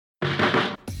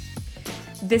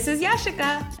This is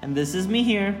Yashika. And this is me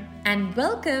here. And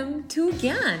welcome to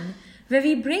Gyan, where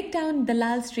we break down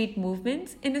Dalal Street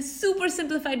movements in a super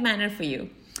simplified manner for you.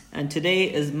 And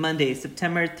today is Monday,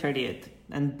 September 30th.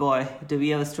 And boy, do we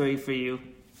have a story for you.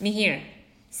 Me here.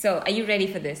 So, are you ready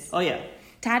for this? Oh yeah.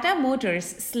 Tata Motors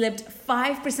slipped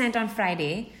 5% on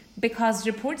Friday because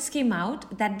reports came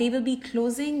out that they will be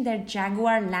closing their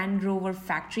Jaguar Land Rover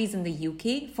factories in the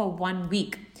UK for 1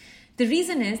 week. The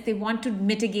reason is they want to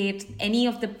mitigate any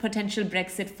of the potential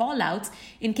Brexit fallouts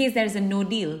in case there is a no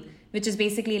deal, which is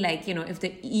basically like, if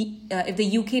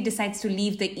the UK decides to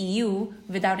leave the EU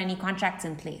without any contracts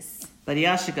in place. But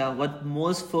Yashika, what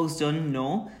most folks don't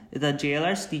know is that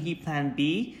JLR's sneaky plan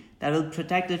B that will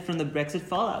protect it from the Brexit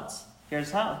fallouts. Here's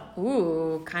how.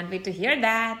 Ooh, can't wait to hear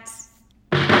that.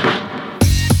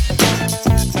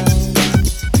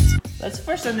 Let's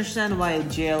first understand why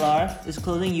JLR is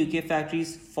closing UK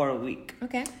factories for a week.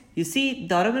 Okay. You see,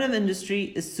 the automotive industry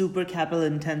is super capital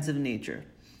intensive in nature.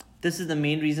 This is the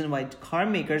main reason why car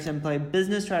makers employ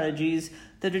business strategies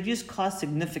that reduce costs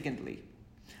significantly.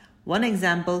 One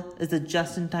example is the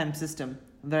just-in-time system,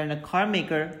 wherein a car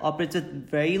maker operates with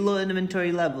very low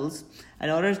inventory levels and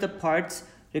orders the parts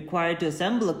required to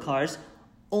assemble the cars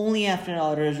only after an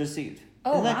order is received.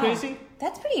 Oh, Isn't that wow. crazy?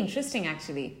 That's pretty interesting,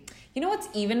 actually. You know what's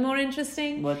even more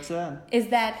interesting? What's that? Is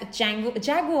that Jaguar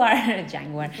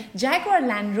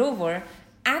Land Rover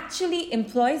actually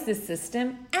employs this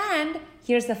system, and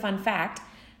here's the fun fact,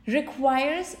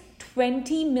 requires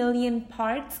 20 million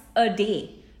parts a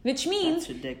day. Which means,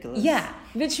 That's ridiculous. Yeah,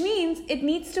 which means it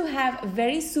needs to have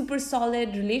very super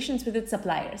solid relations with its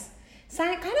suppliers. So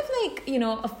kind of like,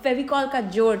 a Fevicol ka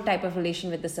jod type of relation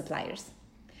with the suppliers.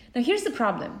 Now here's the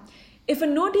problem. If a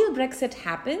no-deal Brexit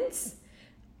happens,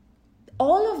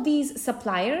 all of these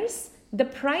suppliers, the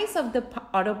price of the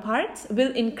auto parts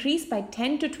will increase by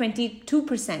 10 to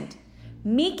 22%,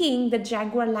 making the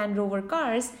Jaguar Land Rover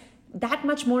cars that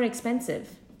much more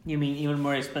expensive. You mean even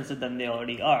more expensive than they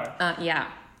already are? Yeah.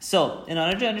 So, in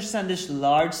order to understand this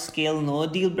large-scale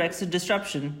no-deal Brexit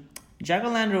disruption,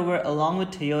 Jaguar Land Rover, along with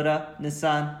Toyota,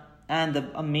 Nissan, and the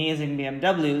amazing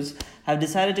BMWs, have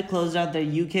decided to close down their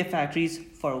UK factories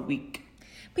for a week.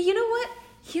 But you know what?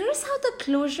 Here's how the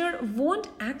closure won't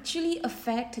actually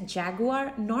affect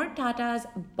Jaguar nor Tata's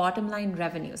bottom line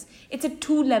revenues. It's a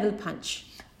two-level punch.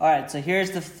 Alright, so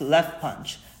here's the left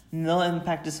punch. No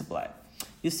impact to supply.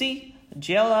 You see,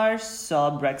 JLR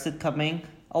saw Brexit coming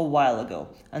a while ago,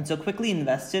 and so quickly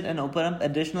invested and opened up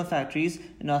additional factories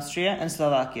in Austria and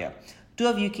Slovakia, two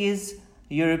of UK's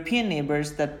European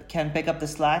neighbors that can pick up the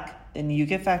slack in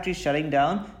UK factories shutting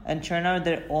down and churn out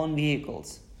their own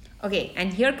vehicles. Okay,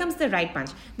 and here comes the right punch.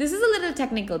 This is a little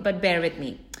technical, but bear with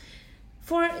me.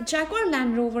 For Jaguar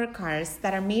Land Rover cars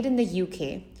that are made in the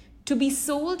UK to be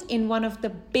sold in one of the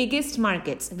biggest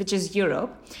markets, which is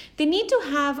Europe, they need to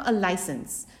have a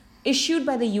license issued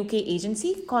by the UK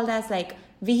agency called as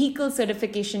Vehicle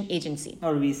Certification Agency.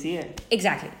 Or VCA.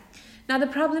 Exactly. Now the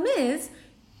problem is,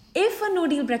 if a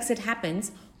no-deal Brexit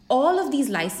happens, all of these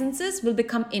licenses will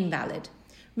become invalid,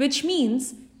 which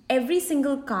means every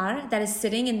single car that is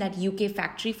sitting in that UK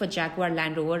factory for Jaguar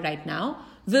Land Rover right now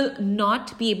will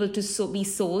not be able to be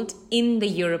sold in the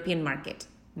European market.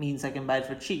 Means I can buy it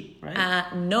for cheap, right?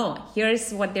 No,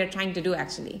 here's what they're trying to do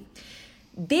actually.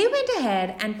 They went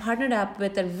ahead and partnered up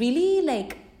with a really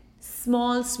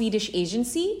small Swedish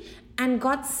agency and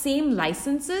got same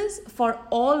licenses for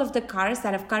all of the cars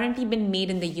that have currently been made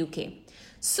in the UK.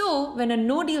 So when a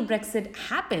no-deal Brexit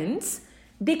happens,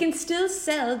 they can still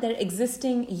sell their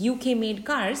existing UK-made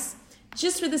cars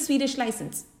just with a Swedish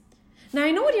license. Now,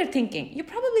 I know what you're thinking. You're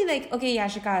probably like, okay,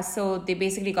 Yashika, so they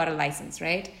basically got a license,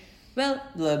 right? Well,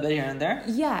 A little bit here and there.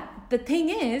 yeah, the thing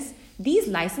is, these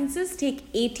licenses take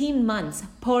 18 months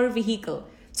per vehicle.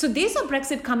 So they saw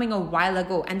Brexit coming a while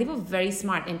ago, and they were very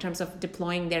smart in terms of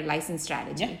deploying their license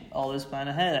strategy. Yeah, always plan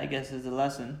ahead, I guess, is the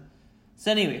lesson.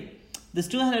 So anyway, this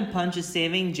two-handed punch is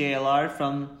saving JLR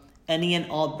from any and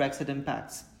all Brexit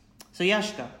impacts. So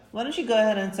Yashika, why don't you go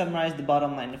ahead and summarize the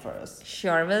bottom line for us?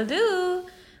 Sure will do.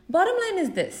 Bottom line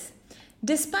is this.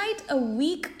 Despite a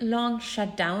week-long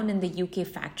shutdown in the UK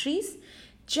factories,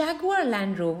 Jaguar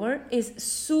Land Rover is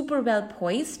super well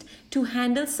poised to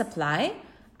handle supply,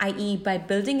 i.e. by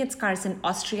building its cars in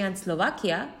Austria and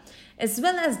Slovakia, as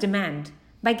well as demand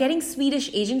by getting Swedish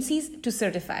agencies to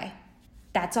certify.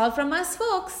 That's all from us,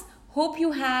 folks. Hope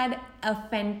you had a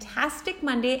fantastic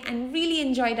Monday and really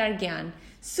enjoyed our Gyan.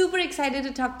 Super excited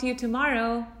to talk to you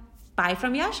tomorrow. Bye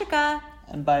from Yashika.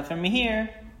 And bye from me here.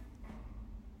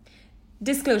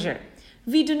 Disclosure.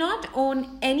 We do not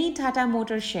own any Tata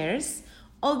Motor shares.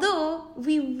 Although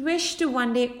we wish to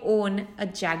one day own a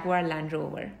Jaguar Land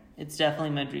Rover. It's definitely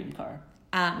my dream car.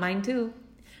 Mine too.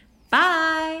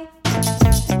 Bye!